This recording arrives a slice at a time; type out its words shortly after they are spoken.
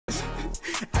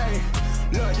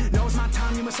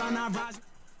promise I'm not rising.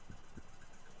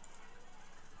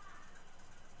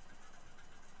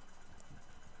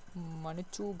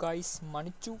 மணிச்சு guys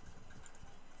மணிச்சு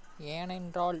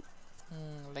ஏனென்றால்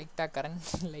லைட்டாக current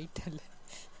லைட்டாக இல்லை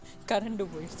கரண்ட்டு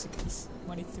போயிடுச்சு கைஸ்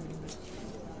மன்னித்து விடுங்கள்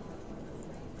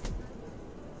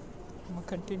நம்ம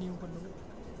கண்டினியூ பண்ணுவோம்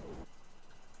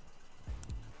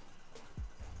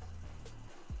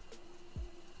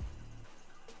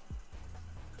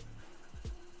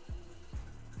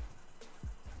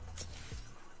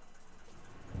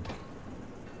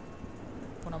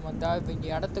இப்போ நம்ம இவங்க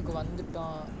இடத்துக்கு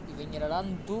வந்துட்டோம் இவங்களெல்லாம்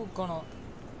தூக்கணும்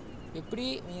எப்படி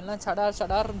இவங்கெல்லாம்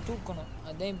சடார்னு தூக்கணும்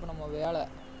அதுதான் இப்போ நம்ம வேலை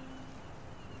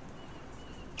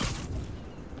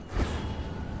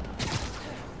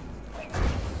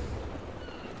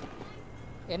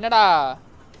என்னடா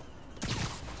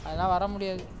அதெல்லாம் வர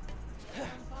முடியாது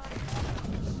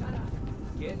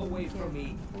Get away from me.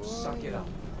 Suck it up.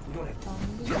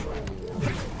 You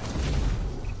don't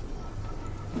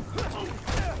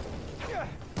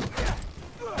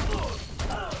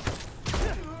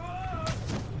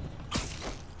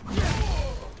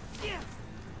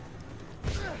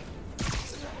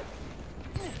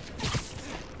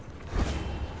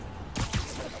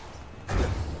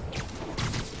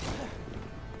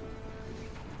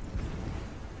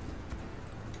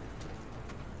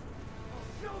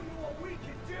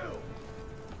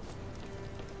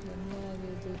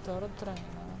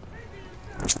துரத்துறாங்கண்ணா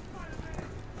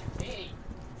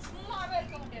சும்மாவே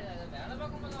இருக்க முடியாது வேலை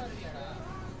பார்க்கும்போது வருவியாடா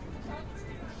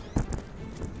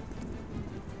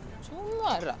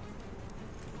சும்மா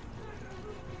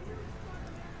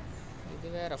இது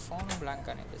வேற ஃபோன் பிளாங்க்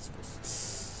ஆனிடுச்சு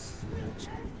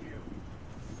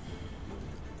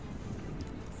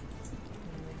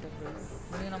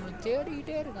நீங்க நம்மளை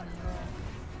தேடிக்கிட்டே இருக்காங்க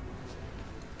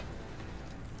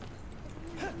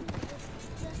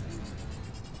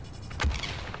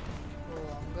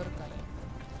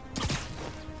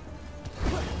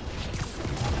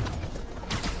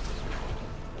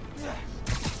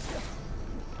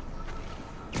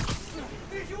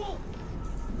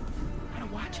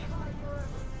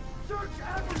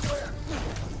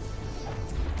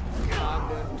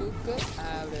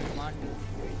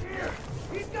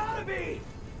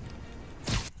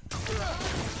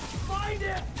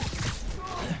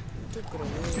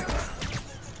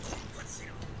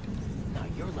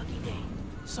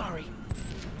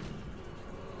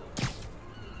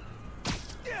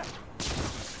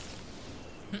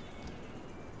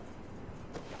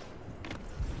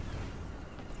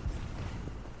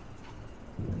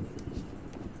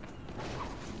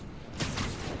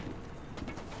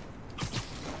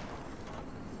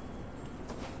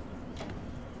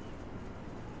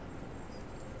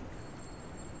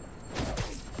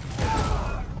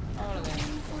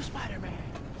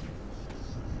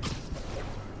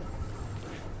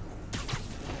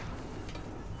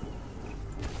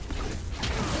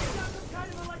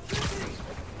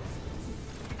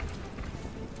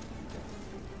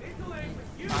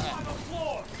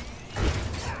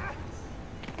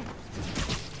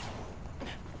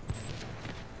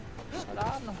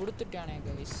கொடுத்துட்டானே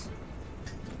கைஸ்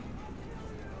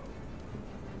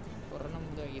ஒரு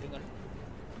நிமிடம் இருங்கள்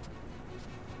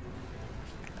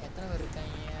எத்தனை பேர்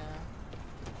இருக்காங்க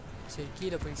சரி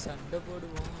கீழே போய் சண்டை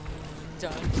போடுவோம்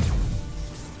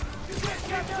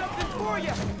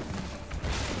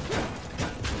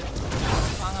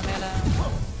வாங்க மேல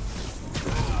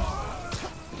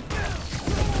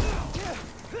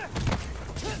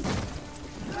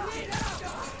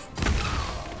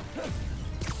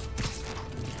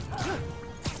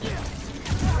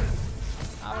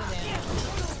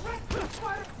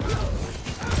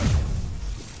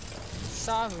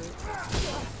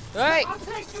Hey! I'll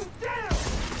take you down!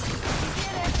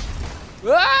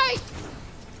 Hey!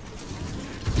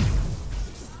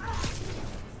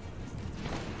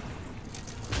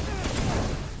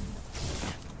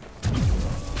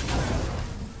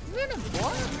 Minute,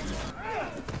 boy!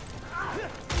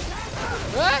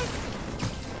 Hey!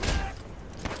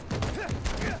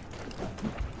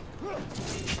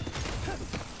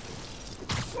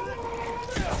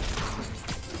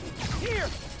 Here!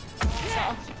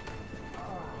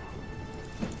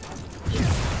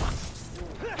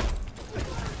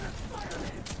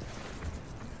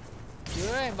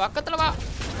 பக்கத்துல வா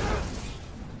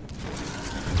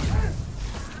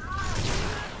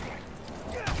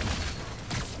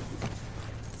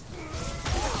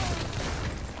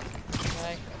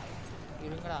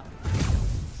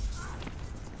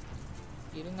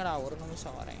இருங்கடா ஒரு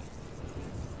நிமிஷம் வரேன்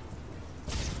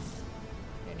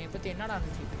என்னை பத்தி என்னடா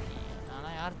நினைச்சிட்டு இருக்கீங்க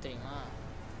நானா யார் தெரியுமா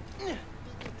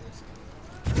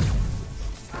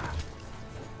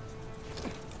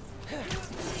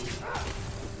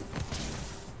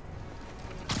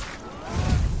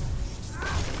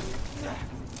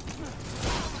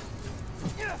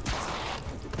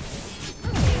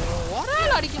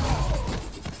அடிக்கணும்.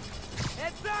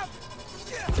 Heads up!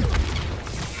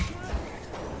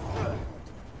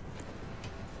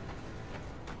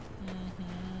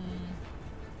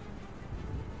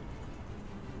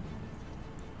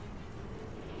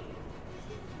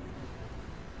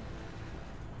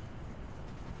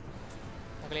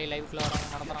 மக்களே லைவ்க்குள்ள வரவங்க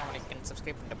மறந்துடாம லைக் அண்ட்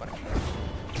சப்ஸ்கிரைப் பண்ணிட்டு பாருங்க.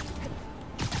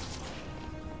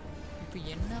 இப்போ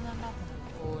என்னதான்டா?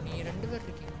 ஓ நீ 2 பேர்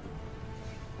இருக்கீங்க.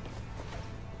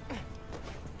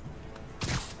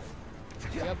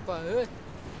 ஏப்பா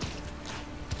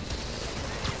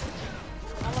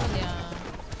ஆமாயா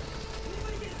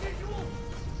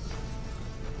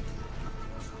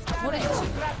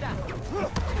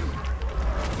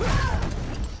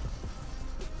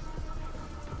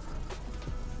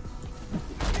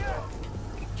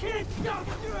Kid, stop!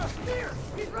 There!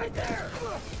 He's right there!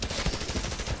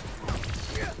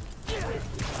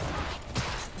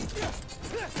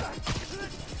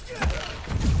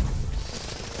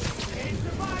 Can't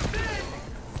survive this!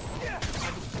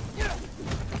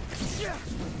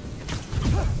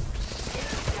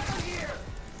 Down here!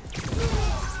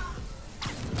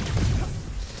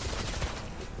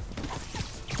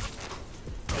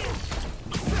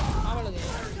 அவ்வளவு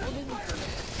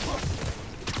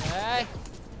ஏய்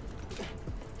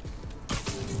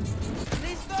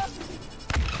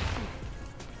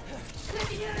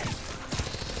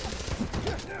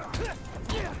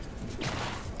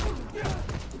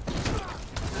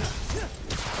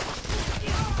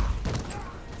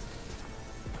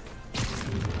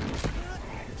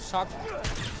ஷாட்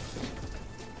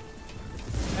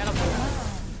மேல போமா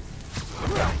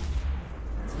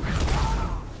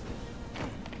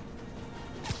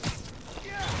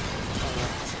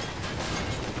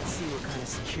See what kind of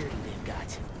security they've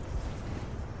got.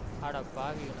 அட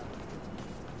பாவிகளா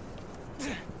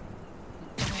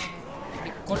நீ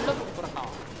கொல்ல போறடா.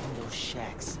 And those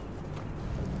shacks,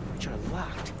 which are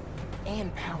locked and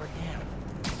powered down.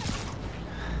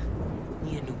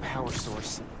 Need a new power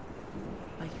source,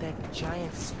 like that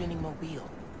giant spinning mobile.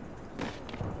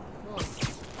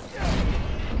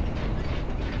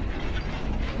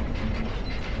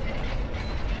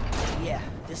 Yeah,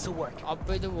 this'll work.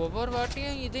 அப்ப இது ஒவ்வொரு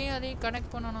வாட்டியும் இதையும் அதையும்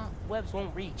கனெக்ட் பண்ணனும். Webs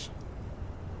won't reach.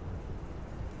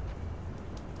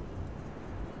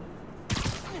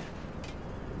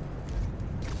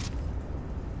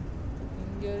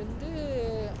 இங்க இருந்து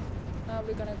நான்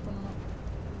அப்படி கனெக்ட் பண்ணனும்.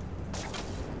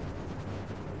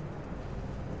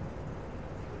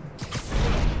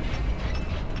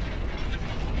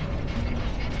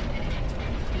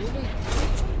 இது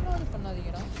சும்மா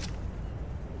பண்ணாதீங்கடா.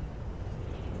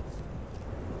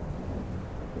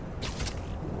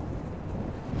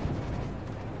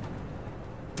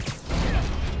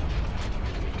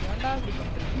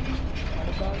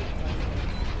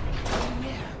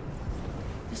 Yeah,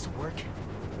 this'll work.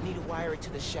 Need to wire it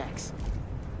to the shacks.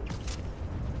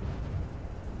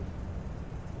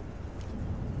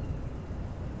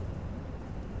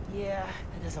 Yeah,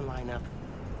 that doesn't line up.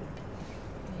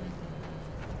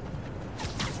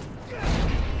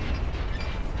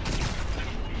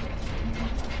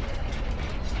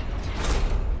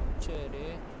 சரி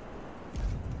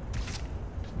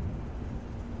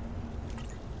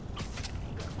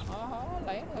ஆஹா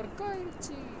லைன் ஒர்க்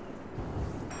ஆயிருச்சு.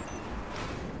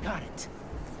 Got it.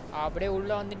 அப்படியே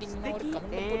உள்ள வந்துட்டீங்கன்னா ஒரு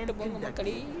கமெண்ட் போட்டு போங்க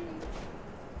மக்களே.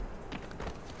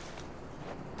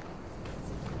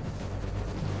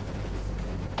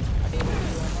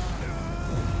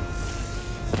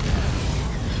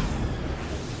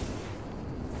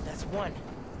 That's one.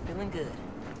 Feeling good.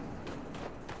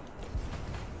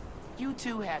 You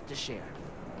two have to share.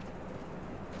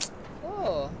 O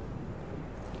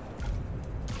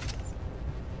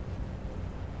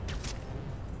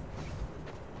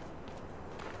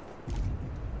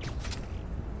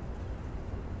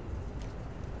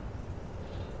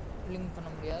link பண்ண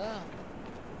முடியாதா?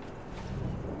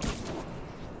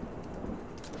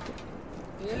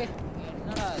 ஏலே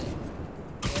என்னடா இது?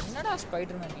 என்னடா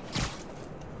ஸ்பைடர்மேன் நீ?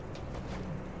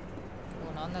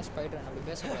 ஓ நான் தான் ஸ்பைடர்மேன், அப்படி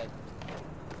பேசக்கூடாது.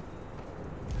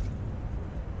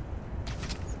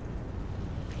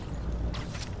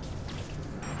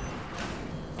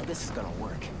 Oh, this is gonna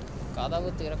work.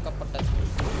 கதவு திறக்கப்பட்டது.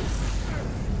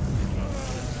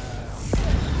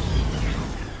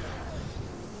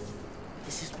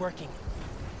 This is working.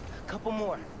 A couple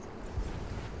more.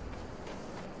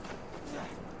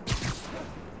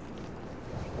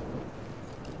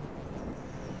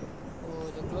 ஓ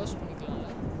இதை க்ளோஸ் பண்ணிக்கலாம்ல.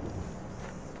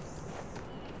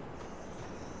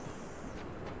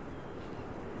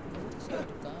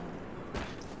 இருக்கா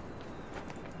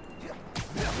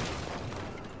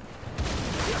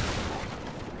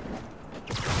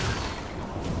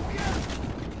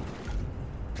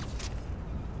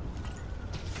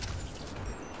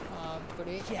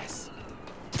அப்படியே Yes.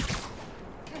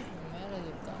 மேலே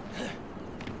இருக்கா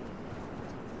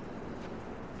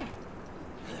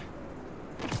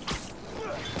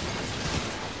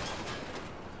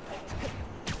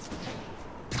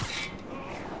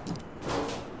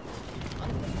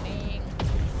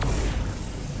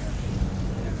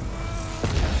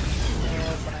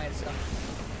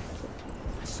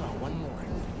I saw one more.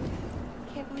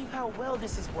 Can't believe how well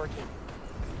this is working.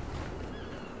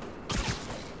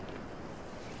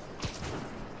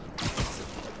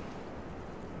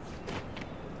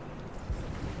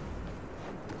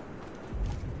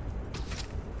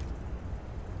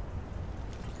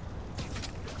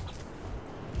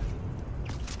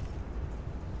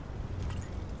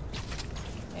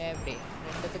 எப்படி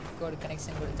ரெண்டுத்துக்கு ஒரு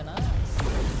கனெக்ஷன் கொடுத்தனா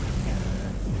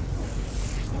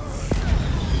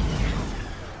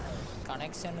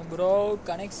கனெக்ஷன் ப்ரோ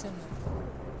கனெக்ஷன்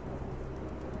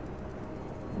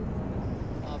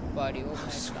அப்பாடி ஓ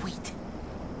Sweet.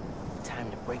 Time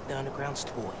to break the underground's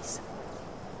toys.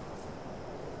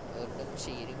 ஒரு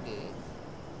நிமிஷம் இருக்கு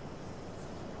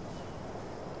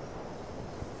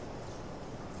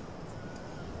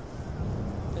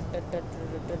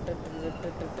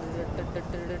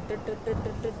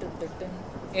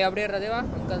ஏ அப்படியே ரதேவா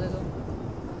நமக்கு அது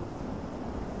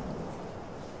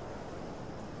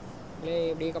இல்லை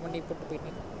எப்படியே கமெண்டி போட்டு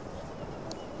போயிட்டேன்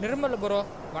நிர்மல் ப்ரோ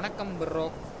வணக்கம் ப்ரோ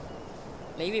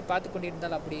லைவை பார்த்து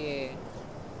கொண்டிருந்தால் அப்படியே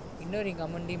இன்னொரு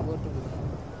கமெண்டையும் போட்டு விடுவோம்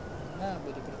என்ன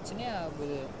ஆகுது பிரச்சனையா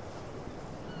ஆகுது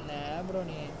என்ன ப்ரோ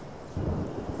நீ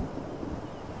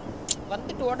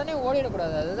வந்துட்டு உடனே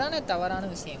ஓடிடக்கூடாது அதுதானே தவறான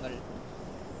விஷயங்கள்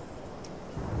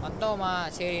வந்தோமா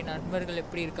சரி நண்பர்கள்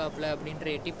எப்படி இருக்காப்புல அப்படின்ற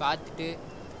எட்டி பார்த்துட்டு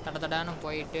தடன்னு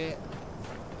போயிட்டு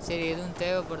சரி எதுவும்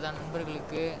தேவைப்படுதா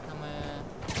நண்பர்களுக்கு நம்ம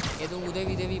எதுவும்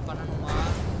உதவி பண்ணணுமா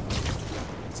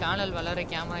சேனல் வளர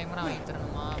கேமரா வாங்கி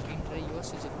தரணுமா அப்படின்ற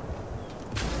யோசிச்சிருக்கோம்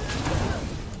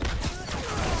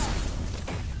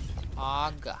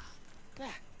ஆகா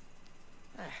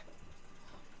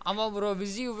ஆமாம் ப்ரோ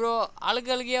பிஸி ப்ரோ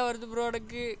அழுகழுகியாக வருது ப்ரோ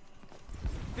எனக்கு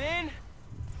Ben,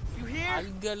 you here?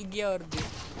 அழுகழுகியாக வருது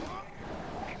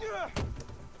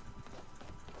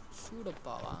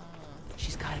சூடப்பாவா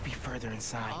She's got to be further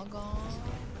inside. ஆகா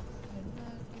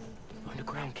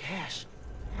Underground cache.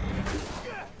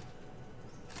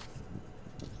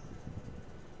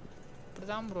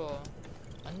 இப்படிதான் ப்ரோ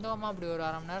வந்தோமா அப்படி ஒரு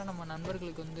அரை மணி நேரம் நம்ம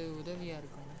நண்பர்களுக்கு வந்து உதவியாக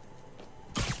இருக்கும்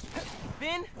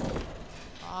Ben,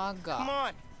 ஆகா come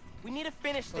on. We need to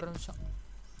finish ஒரு this. நிமிஷம்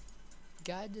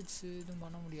கேஜெட்ஸ் எதுவும்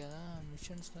பண்ண முடியாதா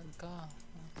மிஷன்ஸ்லாம் இருக்கா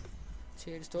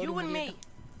சரி story You and me.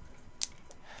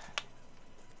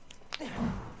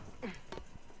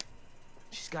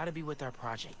 She's got to be with our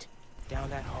project. Down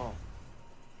that hall.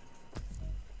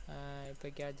 இப்போ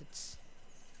கேஜெட்ஸ்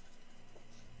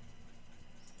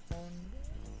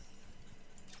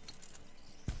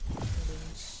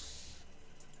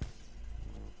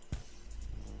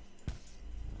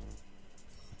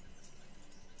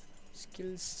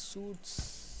ஸ்கில்ஸ் சூட்ஸ்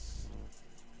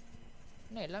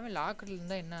இன்னும் எல்லாமே லாக்கரில்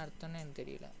இருந்தால் என்ன அர்த்தம்னு எனக்கு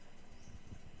தெரியல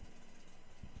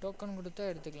டோக்கன் கொடுத்தா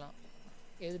எடுத்துக்கலாம்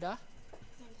எதுடா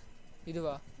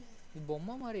இதுவா இது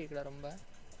பொம்மை மாதிரி இருக்குடா ரொம்ப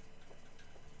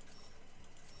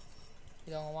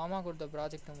இது அவங்க மாமா கொடுத்த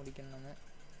ப்ராஜெக்டை முடிக்கணும் நம்ம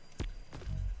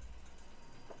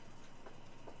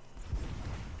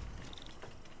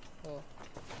ஓ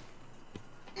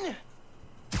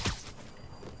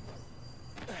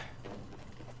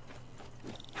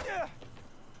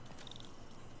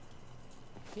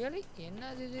ஏழை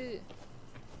என்னது இது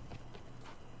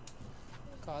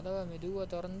கதவை மெதுவாக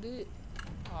திறந்து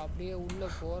அப்படியே உள்ள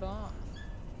போகிறான்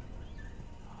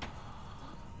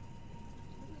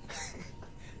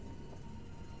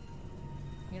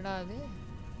என்னடா அது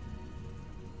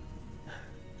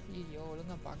ஐயோ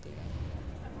ஒழுங்கா பார்க்கல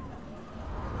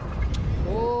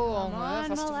ஓ அவங்க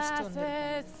ஃபர்ஸ்ட் வந்து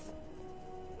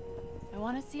I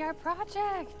want to see our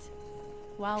project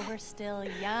while we're still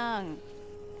young.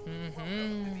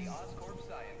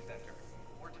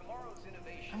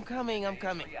 I'm coming.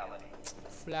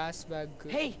 Flashback.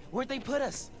 Hey, where'd they put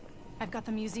us? I've got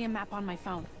the museum map on my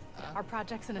phone. Our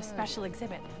project's in a special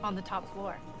exhibit on the top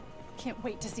floor. Can't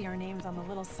wait to see our names on the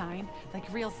little sign, like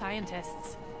real scientists.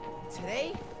 Today,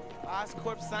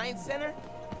 Oscorp Science Center.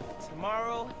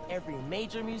 Tomorrow, every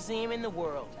major museum in the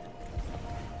world.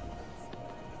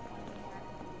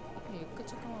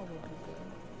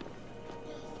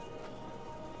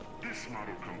 This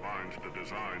model combines the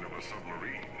design of a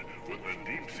submarine with the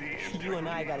deep sea. You and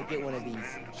I gotta get one of these.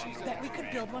 Bet we could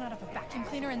build one out of a vacuum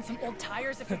cleaner and some old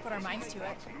tires if we put our minds to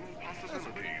it.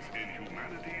 Possibilities in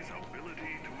humanity's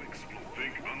ability to explore.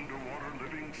 Think underwater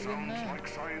living sounds like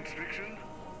science fiction?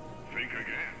 Think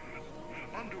again.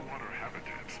 underwater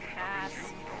habitats. Pass.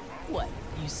 What?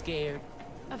 You scared?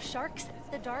 Of sharks,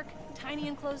 the dark, tiny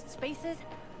enclosed spaces?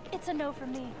 It's a no for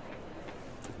me.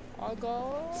 I'll go.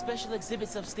 Special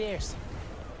exhibits upstairs.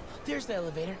 There's the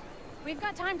elevator. We've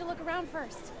got time to look around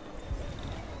first.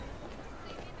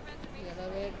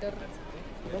 Elevator.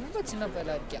 ரொம்ப சின்ன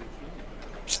பையலா இருக்கியா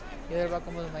இதை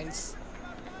பார்க்கும்போது miles.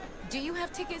 Do you have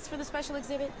tickets for the special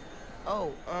exhibit? Oh,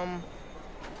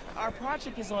 our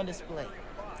project is on display.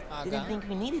 Didn't think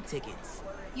we needed tickets.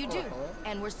 You do,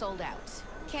 and we're sold out.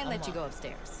 Can't let you go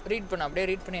upstairs. Read பண்ண அப்படியே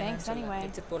read பண்ணி Thanks anyway.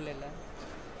 Headset போடல இல்ல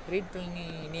read பண்ணி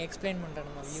நீ explain பண்ற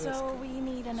நம்ம viewers. So we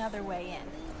need another way in.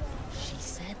 She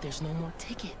said there's no more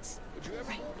tickets.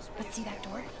 Right. Let's see that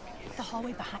door. The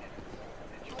hallway behind.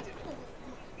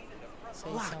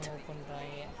 Locked.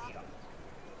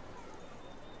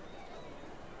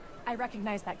 I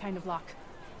recognize that kind of lock.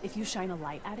 If you shine a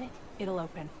light at it, it'll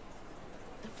open.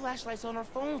 The flashlights on our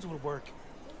phones would work.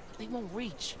 They won't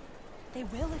reach. They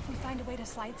will if we find a way to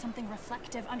slide something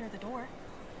reflective under the door.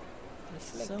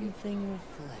 Something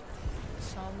reflective.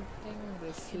 Something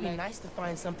It'd be nice to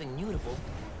find something mutable.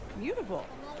 Mutable?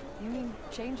 You mean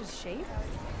change its shape?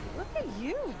 Look at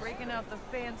you breaking out the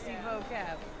fancy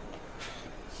vocab.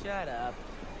 Shut up.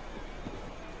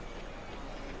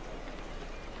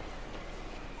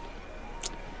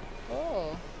 Oh.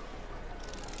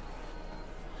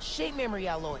 Shape memory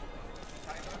alloy.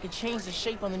 I could change the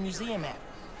shape on the museum app.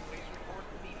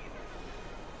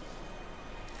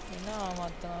 என்ன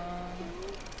Matthan?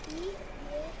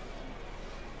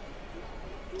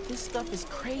 This stuff is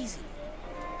crazy.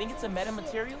 Think it's a meta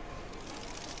material?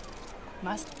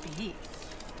 Must be.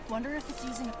 Wonder if it's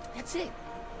using a... That's it.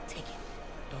 Take it.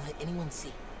 Don't let anyone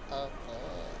see.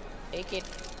 Take it.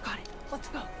 Got it. Let's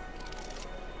go.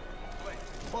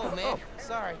 Whoa, man.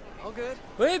 Sorry. All good?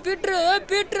 Hey,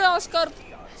 Peter, Oscar.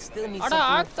 Still need Ada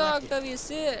something acta reflective. Octavius.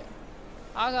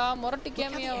 Aga morati Look how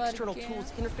camera the external varke. tools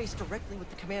interface directly with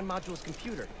the command module's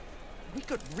computer. We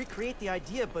could recreate the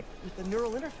idea, but with a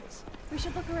neural interface. We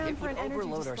should look around It for would an energy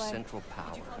overload our display. central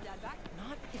power.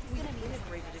 Not if we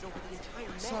integrated it over the entire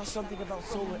I saw net. something about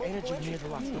solar energy near the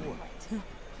locked door.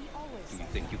 Do you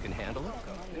think you can handle it?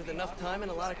 With enough time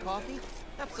and a lot of coffee?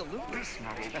 Absolutely. This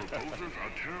model proposes a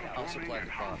terraforming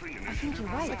and housing I think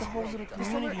you're right. Like a whole little The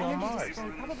solar community on energy Mars.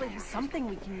 display probably has something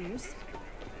we can use.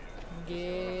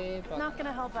 Not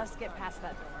gonna help us get past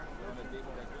that door.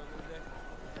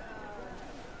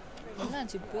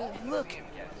 என்னாச்சு இப்போ? Look.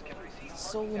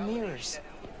 Solar mirrors.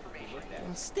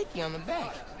 And sticky on the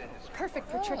back. Perfect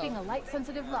for tricking a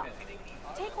light-sensitive lock.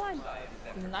 Take one.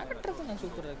 இது நகட்டுறது நான்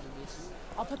சூப்பரா இருக்கு guys.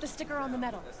 I'll put the sticker on the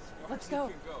metal. Let's go.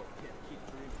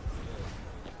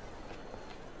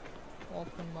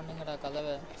 Open பண்ணுங்கடா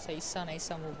கதவை.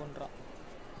 நைஸா move பண்றான்.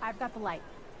 I've got the light.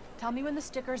 Tell me when the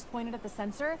sticker's pointed at the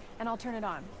sensor, and I'll turn it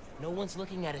on. No one's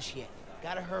looking at us yet.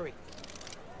 Gotta hurry.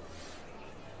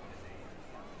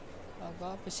 ஆகா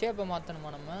இப்போ ஷேப்பை மாற்றணுமா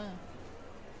நம்ம?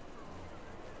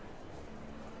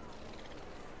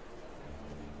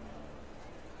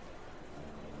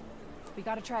 We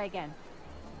gotta try again.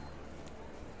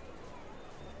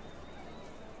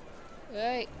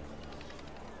 ஏய்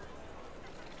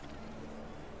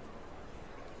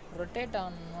rotate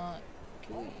ஆனா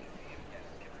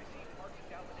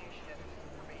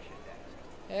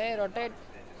ஏய்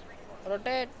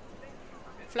rotate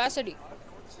flash அடி.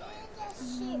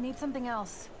 Need something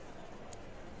else.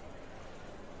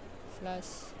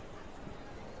 Flash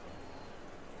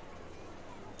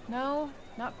No,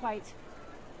 not quite.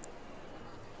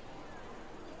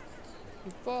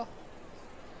 இப்போ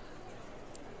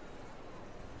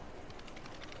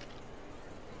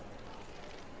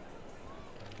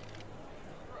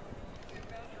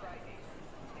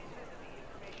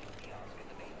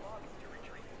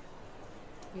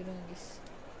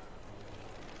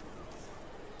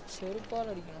செருப்பால்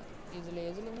அடிக்கணும். இதில்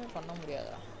எதுலையுமே பண்ண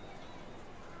முடியாதா?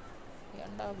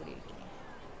 ஏன்டா அப்படி இருக்கீங்க?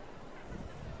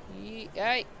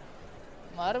 ஏய்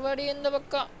மறுபடியும் இந்த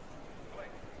பக்கம்.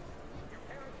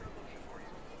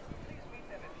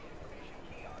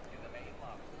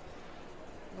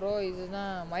 ப்ரோ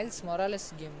இதுதான் மைல்ஸ் மொராலஸ்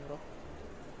கேம் ப்ரோ.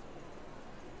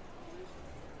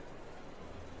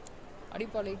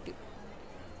 அடிப்பா லைட்டு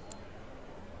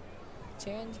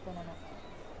சேஞ்ச் பண்ணணும்.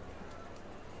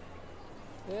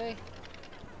 ஏய்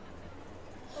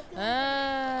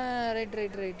ரைட்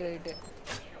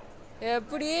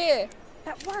எப்படி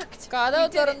That worked. கதவு We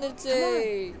did it. திறந்துச்சு.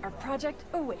 Come on. Our project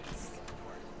awaits.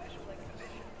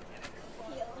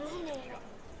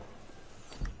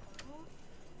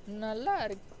 நல்லா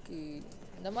இருக்கு.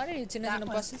 இந்த மாதிரி சின்ன That சின்ன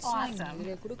was பசில்ஸ் awesome.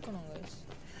 இதுல கொடுக்கணும் guys.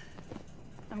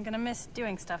 I'm gonna miss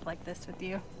doing stuff like this with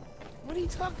you. What are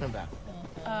you talking about?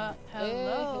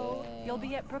 Hello. You'll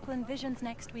be at Brooklyn Visions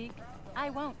next week. I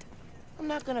won't. I'm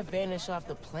not gonna vanish off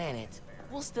the planet.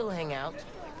 We'll still hang out.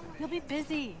 You'll be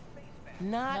busy.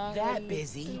 Not that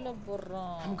busy.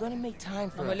 I'm gonna make time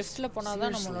for நம்ம us. லிஃப்ட்ல போனா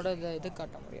தான் நம்மளோட இது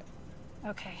காட்ட முடியும்.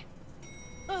 Okay.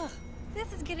 Ugh, this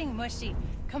is getting mushy.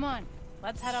 Come on,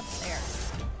 let's head upstairs.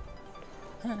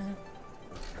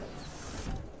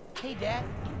 Hey, Dad.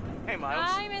 Hey, Miles.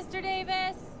 Hi, Mr.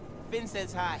 Davis. Finn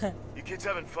says hi. You kids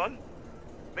having fun?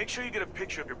 Make sure you get a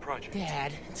picture of your project.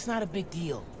 Dad, it's not a big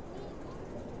deal.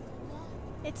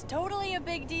 It's totally a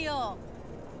big deal.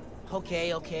 Okay.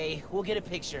 We'll get a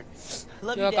picture.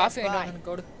 Love yo you, Dad. Coffee Bye. வாங்க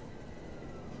கோடு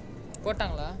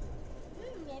போட்டாங்களா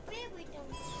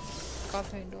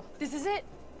coffee வாங்க This is it.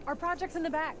 Our project's in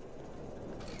the back.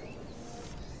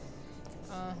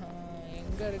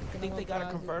 எங்க இருக்கு Think they got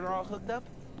a converter all hooked up?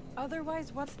 Otherwise,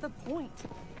 what's the point?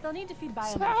 They'll need to feed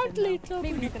biomass in, though.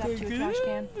 Maybe hook it up to a trash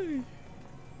can.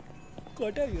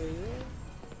 கோட்டாயோ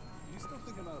You still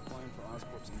thinking about applying for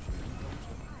Oscorp's engineering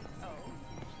fellowship?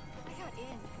 I got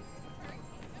in.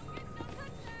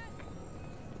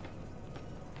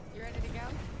 You ready to go?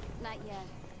 Not yet.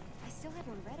 I still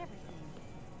haven't read everything.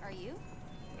 Are you?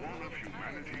 One of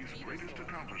humanity's greatest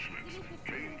accomplishments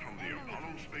came from the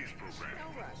Apollo space program.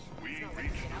 We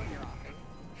reached the moon.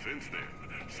 Since then,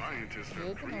 scientists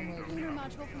have dreamed of Lunar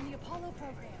module from the Apollo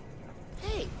program.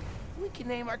 Hey, we can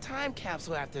name our time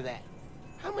capsule after that.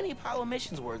 How many Apollo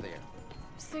missions were there?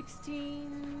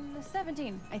 16,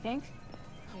 17, I think.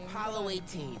 Apollo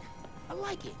 18. I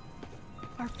like it.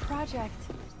 Our project.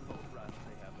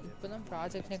 இப்பதான்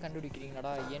ப்ராஜெக்ட்னே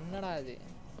கண்டுபிடிக்கிறீங்கடா என்னடா இது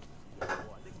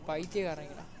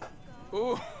பைத்தியக்காரங்கடா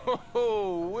Oh,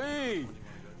 wait!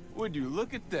 Would you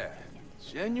look at that?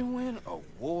 Genuine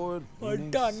award-winning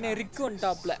வட்டா நெருக்கு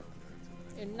வந்தாப்ல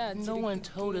என்ன No one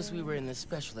told us we were in the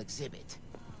special exhibit.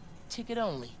 Ticket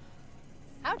only.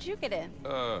 How'd you get in?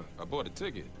 I bought a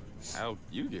ticket. How'd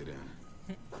you get in?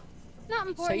 Not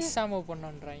important. சைஸாம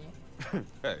பண்ணன்றாங்க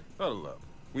Hey, huddle up.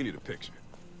 We need a picture.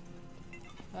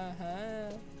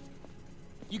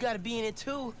 You gotta be in it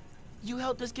too. You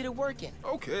helped us get it working.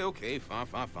 Okay.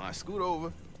 Fine. Scoot over.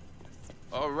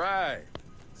 All right.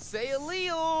 Say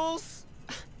alleles.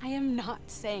 I am not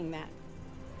saying that.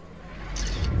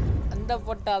 அந்த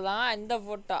போட்டா தான் இந்த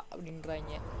போட்டா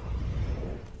அப்படின்றாங்க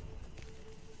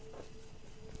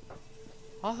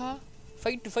ஆஹா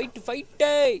fight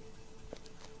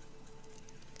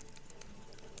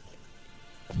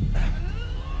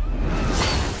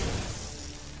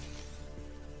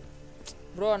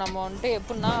bro நம்ம வந்துட்டு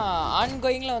எப்படின்னா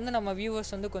ஆன்கோயிங்கில் வந்து நம்ம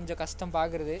வியூவர்ஸ் வந்து கொஞ்சம் கஷ்டம்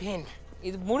பார்க்குறது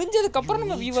இது முடிஞ்சதுக்கு அப்புறம்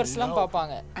நம்ம வியூவர்ஸ்லாம்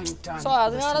பார்ப்பாங்க ஸோ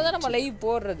அதனால தான் நம்ம லைவ்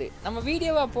போடுறது நம்ம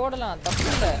வீடியோவா போடலாம் தப்பு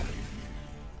இல்லை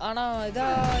ஆனால்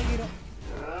இதாகிடும்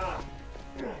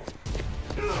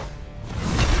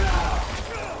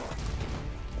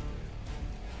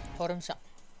ஒரு நிமிஷம்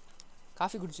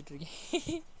காஃபி குடிச்சிட்டு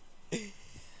இருக்கேன்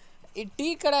டீ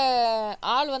கடை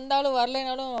ஆள் வந்தாலும்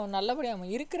வரலைனாலும்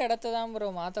நல்லபடியாக இருக்கிற இடத்த தான் ப்ரோ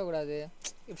மாற்றக்கூடாது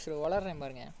இப்படி சொல்லி வளர்றேன்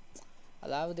பாருங்க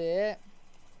அதாவது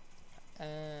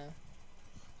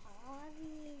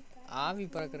ஆவி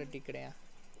பறக்கிற டீ கடையா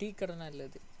டீ கடைனா இல்லை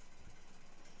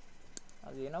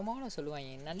அது என்னமோ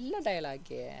சொல்லுவாங்க நல்ல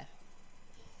டயலாக்கே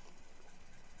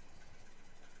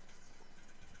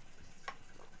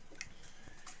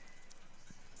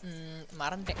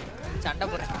மறந்துட்டேன் சண்டை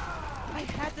போடுறேன் I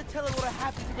had to tell her what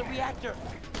happened to the reactor.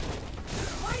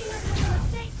 Why do you have to make a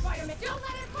mistake, Spider-Man? Don't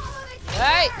let him follow the killer!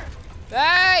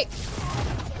 Hey!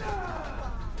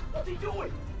 What's he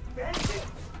doing? Managing?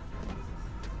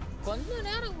 கொஞ்ச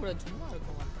நேரம் கூட சும்மா இருக்க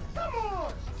மாட்டேன் Come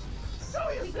on! Show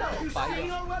yourself! You say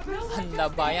your weapons? அந்த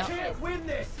பயம் Can't win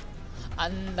this!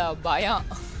 அந்த பயம்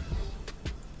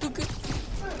துக்கு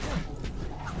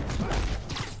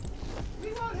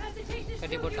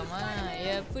கட்டி போட்டோமா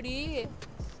எப்படி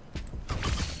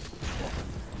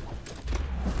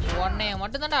உன்னைய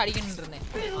மட்டும் தான்டா அடிக்கணும்னு இருந்தேன்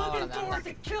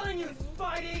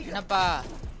என்னப்பா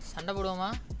சண்டை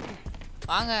போடுவோமா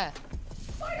வாங்க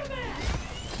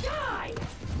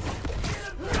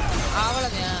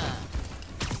அவ்வளோதான்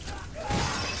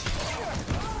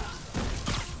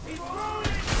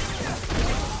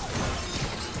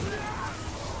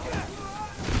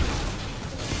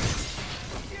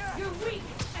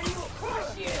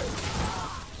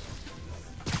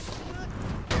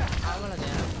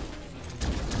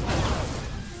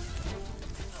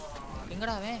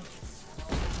எங்கடா அவன்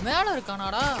மேல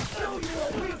இருக்கானாடா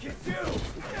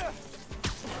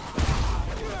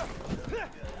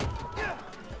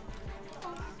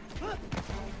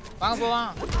வாங்க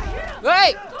போவான்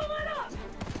ஏய்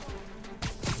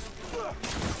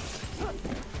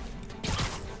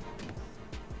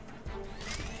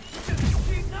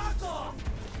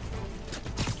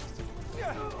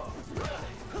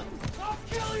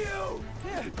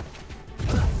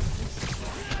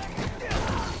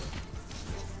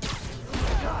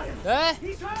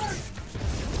He's hurt!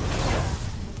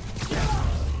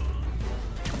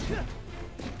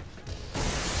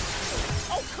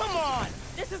 Oh, come on!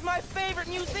 This is my favorite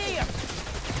museum!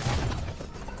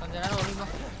 கொஞ்ச நேரம் ஒளிமா.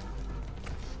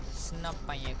 சின்ன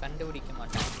பையன் கண்டுபிடிக்க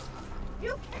மாட்டான்.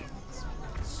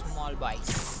 Small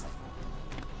boys.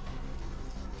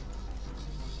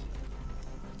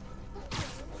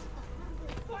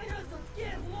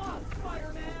 Get lost,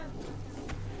 Spider-Man!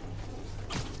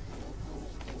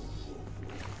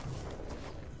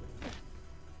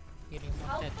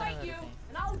 I'll fight you,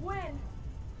 and I'll win!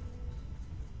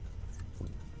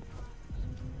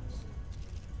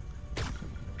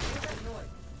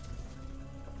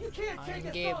 You can't take us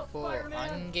அங்கே all, போ. Spider-Man!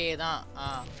 அங்கே தான்.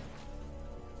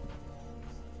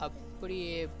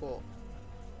 அப்படியே போ.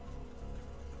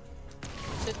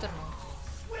 செத்துறணும்.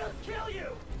 We'll kill you!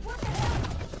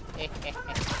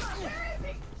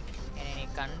 என்னை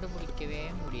கண்டுபிடிக்கவே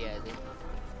முடியாது.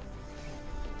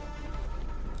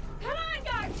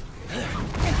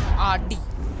 அடி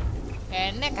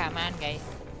என்ன கமான் கை.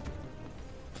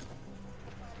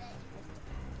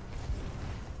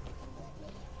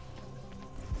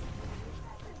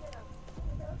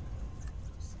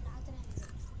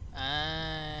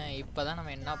 இப்பதான்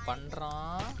நம்ம என்ன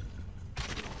பண்றோம்?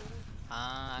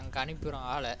 அங்க அனுப்பிடுறோம்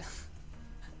ஆளை.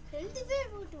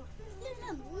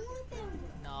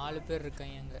 4 பேர்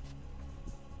இருக்காங்க அங்க.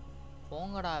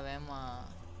 போங்கடா வேமா.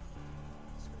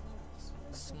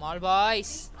 Small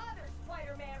boys.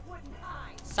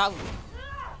 Sav.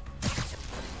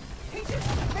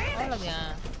 அவ்வளவுயா.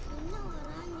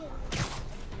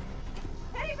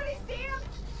 Anybody see him?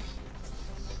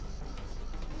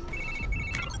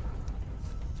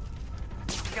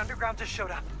 The underground just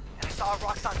showed up, and I saw a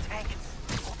Roxxon tank.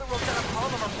 All the roads out of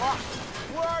Harlem are blocked.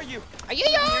 Where are you? Ayyo!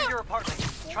 Near your apartment,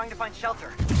 trying to find shelter.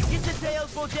 Get to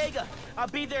Dale's Bodega.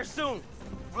 I'll be there soon.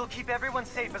 We'll keep everyone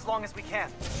safe as long as we can.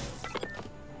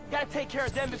 Gotta take care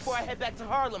of them before I head back to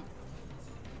Harlem.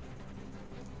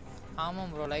 ஆமா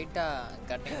bro லைட்டா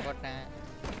cutting போட்டேன்.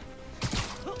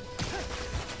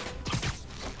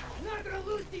 Not gonna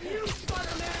lose to you,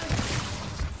 Spider-Man!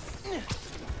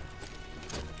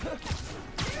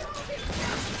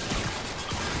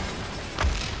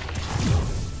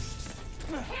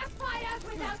 Can't fight us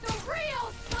without the real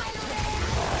Spider-Man!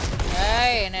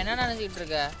 ஏய் என்ன நினைச்சிட்டு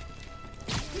இருக்க?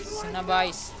 சின்ன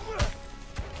boys.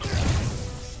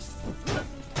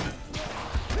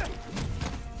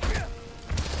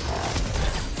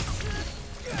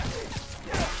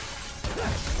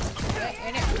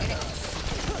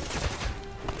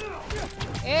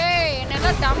 ஏய்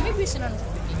என்னெல்லாம் டம்மி பீஸ்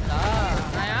நினைச்சிருக்கீங்களா?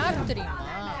 நான் யாரு தெரியுமா?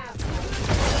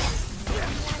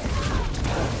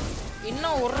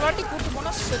 இன்னும் ஒரு வாட்டி கூட்டு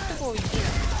போனா செத்து போவீங்க.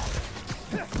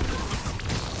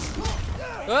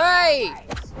 ஏய்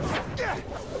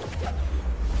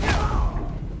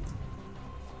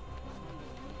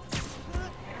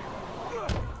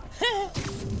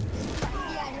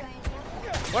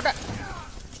போட்ட.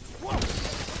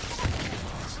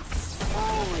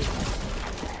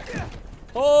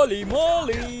 Holy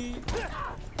moly!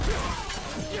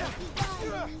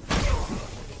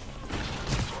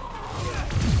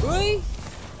 Oi!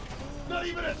 Not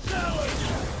even a salad!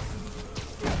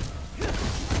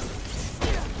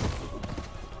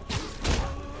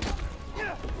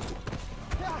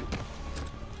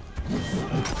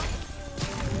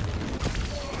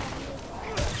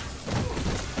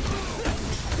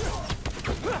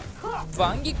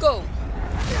 வாங்கிக்கோ.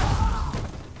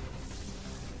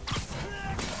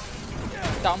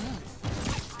 டம்.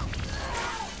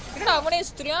 என்னடா அவனே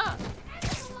சுத்துறியா?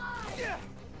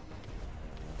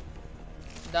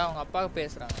 டா அவங்க அப்பாக்கு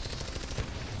பேசுறாங்க.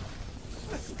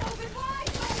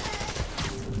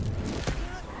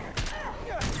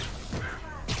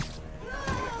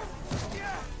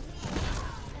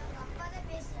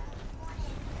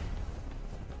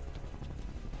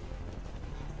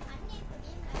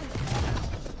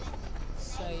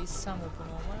 சைஸாம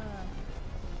பண்ணுவோமா?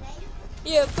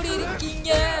 எப்படி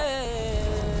இருக்கீங்க?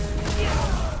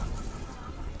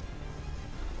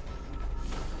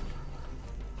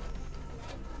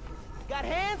 Got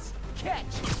hands?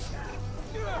 Catch!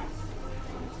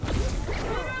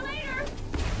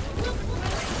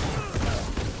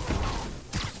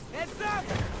 Heads up!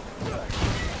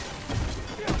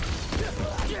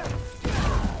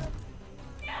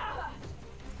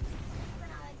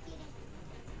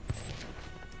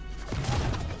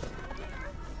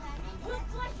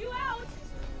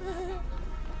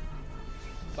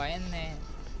 பயந்தேன்.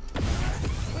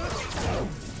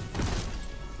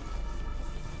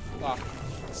 வா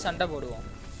சண்டை போடுவோம்.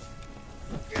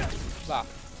 வா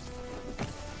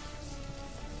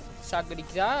ஷாக்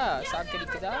அடிக்குதா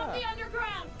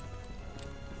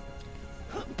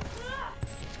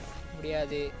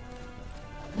முடியாது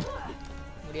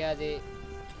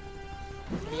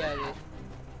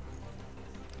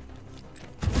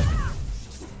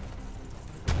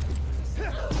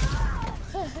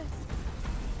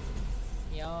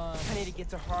I need to get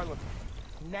to Harlem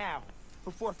now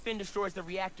before Finn destroys the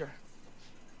reactor.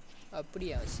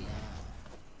 அப்படியா அவசியம்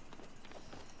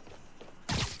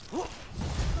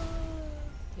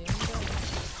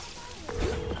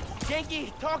Yankee,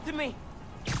 talk to me.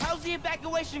 How's the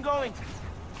evacuation going?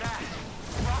 Bad.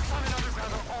 Rocks on an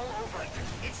underground are all over.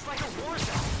 It's like a war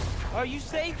zone. Are you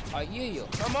safe? ஐயோ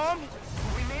My mom?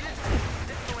 We made it.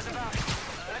 There was about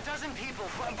a dozen people.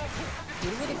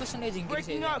 20% increase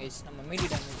ஆயிடுச்சு guys நம்ம மீடி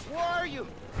damage. Where are you?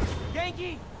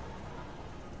 Yankee!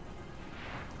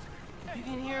 If you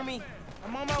can hear me,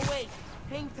 I'm on my way.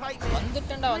 Hang tight, man.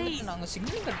 வந்துட்டேன்டா அங்க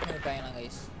signal cut பண்ணிட்டாங்க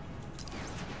guys.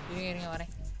 இருங்க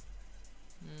வரேன்.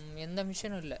 எந்த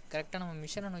மிஷனும் இல்லை கரெக்டாக நம்ம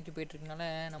மிஷனை நோக்கி போயிட்டுருக்கனால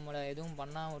நம்மளை எதுவும்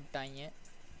பண்ணாமல் விட்டாங்க.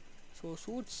 ஸோ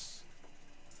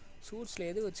சூட்ஸில்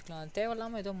எது வச்சுக்கலாம்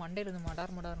தேவையில்லாமல் ஏதோ மண்டையில் இருந்து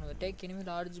மடார்னு take enemy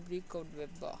large break out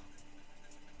வெப்பா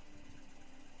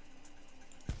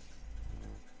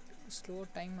slow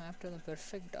time after the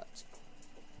perfect touch.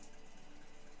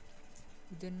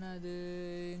 இது என்னது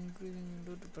increasing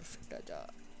to perfect டாச்சா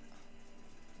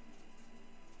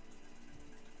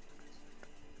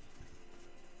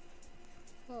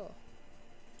Oh.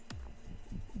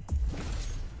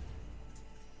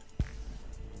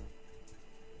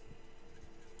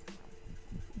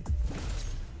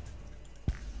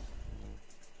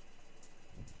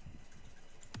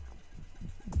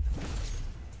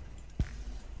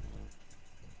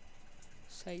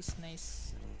 Size nice.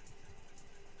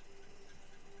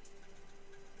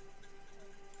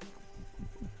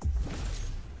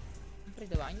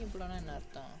 இத வாங்கி போலானா என்ன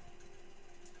அர்த்தம்?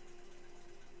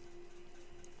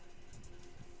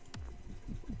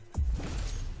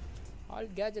 All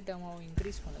gadget ammo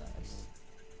increase பண்ணுதா guys.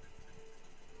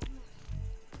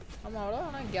 நம்ம அவ்வளோ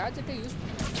கேஜெட்டை யூஸ்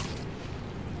பண்ணுவோம்.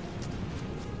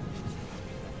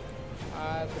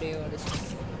 அப்படியே ஒரு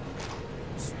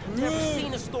Never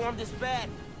seen a storm this bad.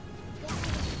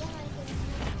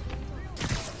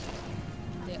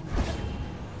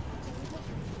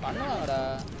 பண்ணுவாங்கடா.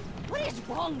 What is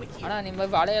wrong with you? ஆனா நம்ம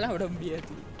வலையெல்லாம் விட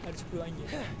முடியாது. அடிச்சு போடுவாங்க.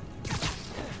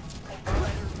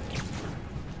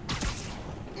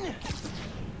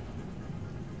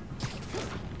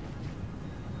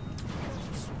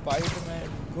 Spider-Man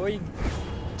going.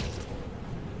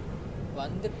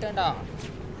 வந்துட்டடா.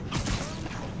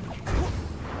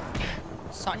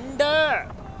 சண்டை.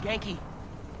 Yankee,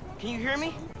 can you hear me?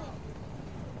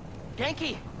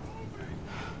 Yankee.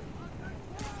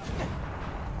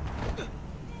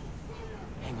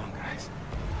 Hang on, guys.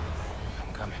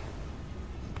 I'm coming.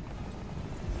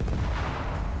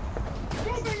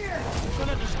 I'm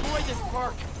gonna destroy this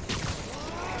park.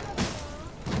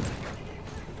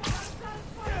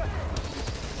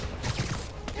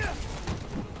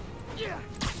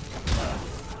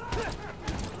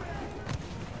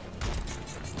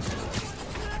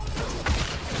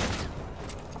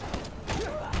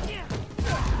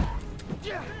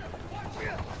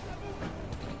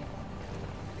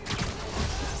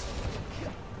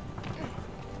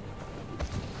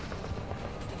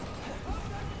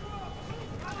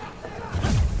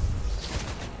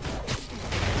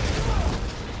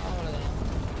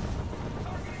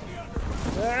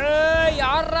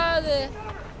 யாரா அது?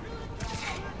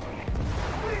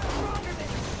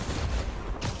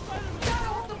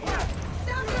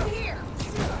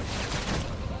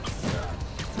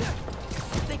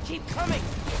 They keep coming.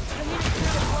 I need to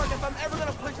clear the park if I'm ever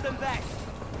gonna push them back.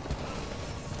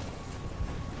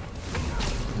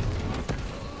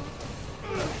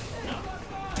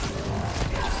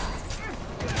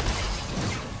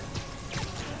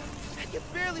 I can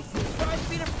barely see 5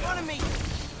 feet in front of me.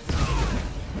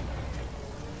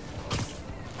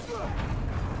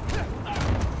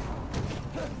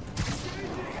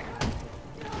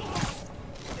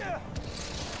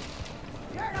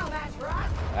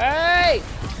 ஏய்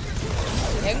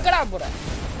எங்கடா போற?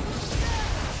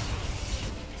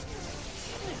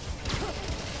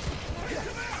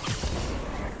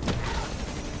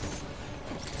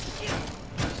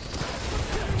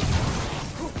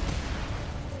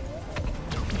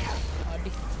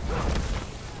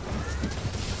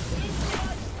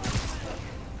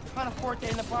 Forte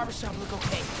in the barbershop look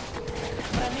okay,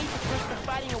 but I need to push the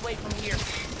fighting away from here.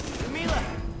 Camila,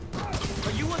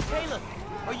 are you with Caleb?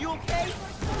 Are you okay?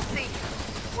 See,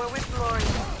 we're with Glory,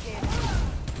 kid.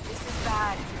 This is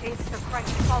bad. It's the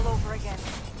crisis all over again.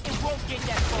 And won't get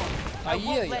that far. I Aye,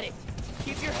 won't aye. let it.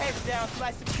 Keep your heads down till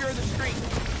I secure the street.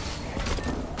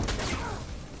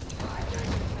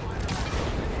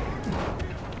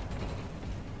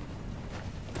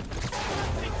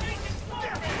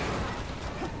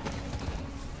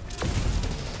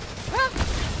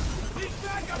 He's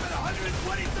back up at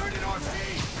 123rd and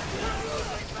RC!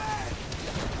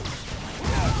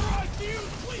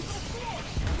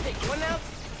 Take 1 ounce,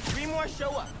 3 more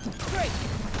show up. Great.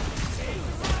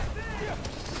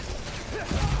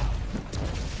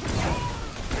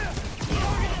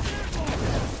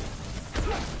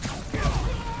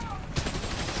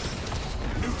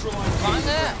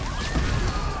 வாங்க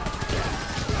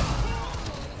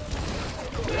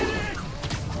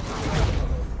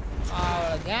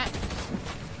அவ்வளோதான்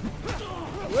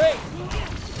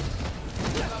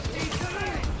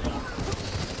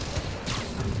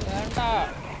வேண்டா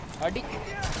அடி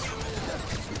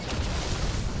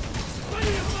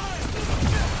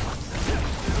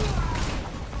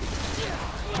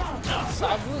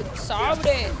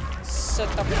சாப்பிடு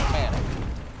செத்த பையன்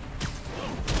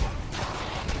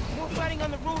More fighting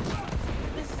on the roof.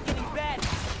 This is getting bad.